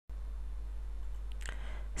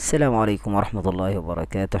السلام عليكم ورحمة الله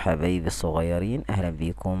وبركاته حبايبي الصغيرين، أهلا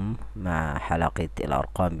بكم مع حلقة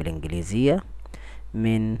الأرقام بالانجليزية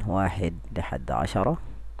من 1 لحد 10.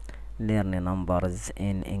 Learn numbers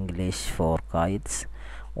in English for kids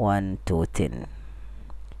 1 to 10.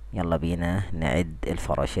 يلا بينا نعد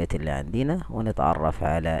الفراشات اللي عندنا ونتعرف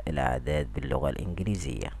على الأعداد باللغة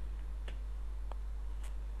الإنجليزية.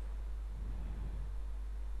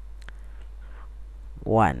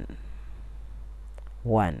 1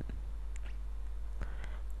 1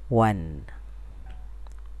 1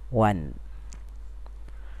 1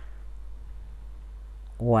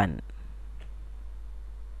 1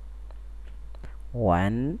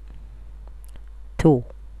 1 2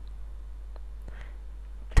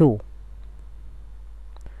 2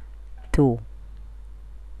 2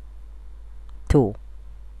 2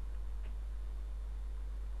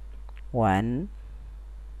 1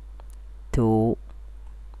 2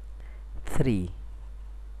 3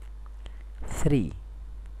 3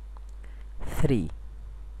 3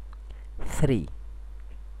 3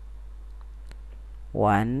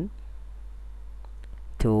 1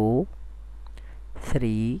 2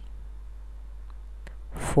 3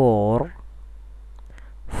 4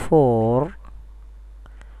 4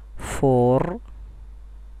 4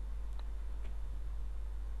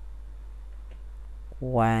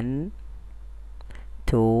 1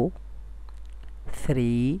 2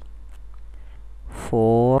 3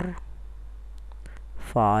 4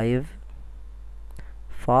 5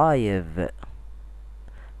 5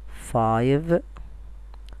 5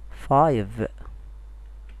 5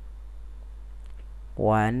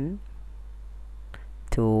 1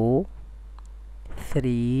 2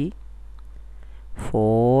 3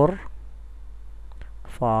 4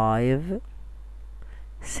 5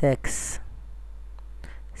 6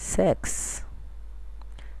 6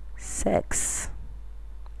 6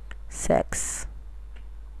 6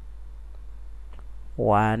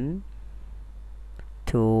 1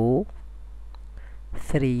 2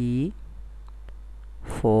 3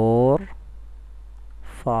 4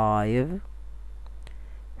 5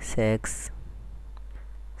 6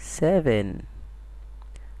 7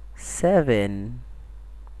 7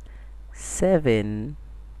 7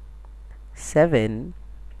 7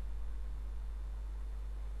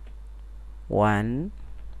 1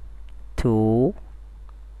 2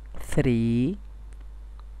 3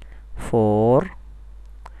 4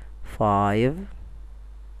 5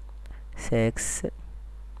 6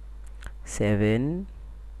 7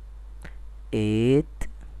 8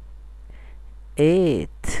 8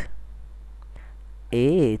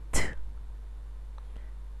 8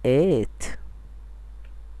 8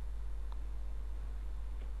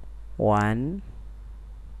 1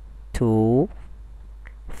 2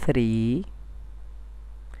 3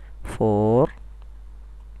 4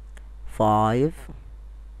 5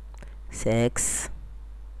 6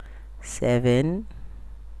 7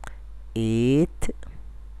 8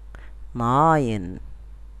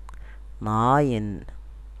 9 9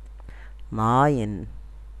 9 9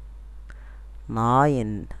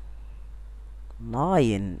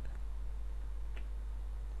 9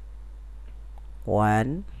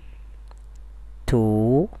 1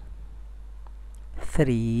 2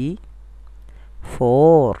 3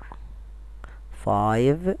 4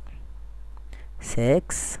 5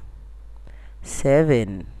 6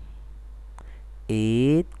 7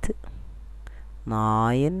 8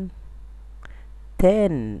 9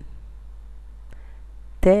 10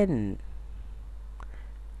 10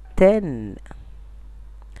 10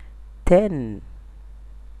 10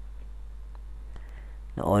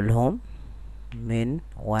 نقولهم من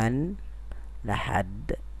 1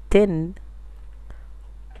 لحد 10.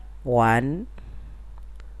 1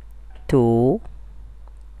 2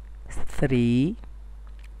 3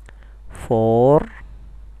 4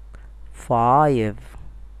 5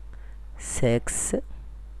 6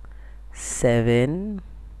 7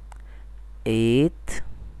 8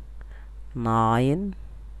 9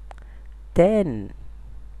 10.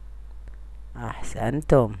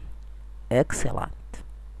 أحسنتم. excellent.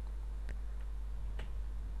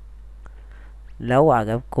 لو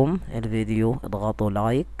عجبكم الفيديو اضغطوا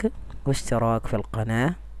لايك واشتراك في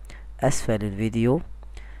القناة أسفل الفيديو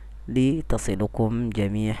لتصلكم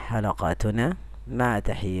جميع حلقاتنا. مع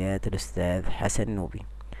تحيات الأستاذ حسن نوبي،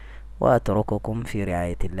 وأترككم في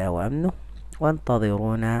رعاية الله وأمنه،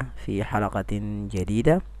 وانتظرونا في حلقة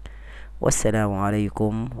جديدة، والسلام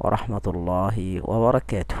عليكم ورحمة الله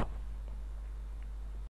وبركاته.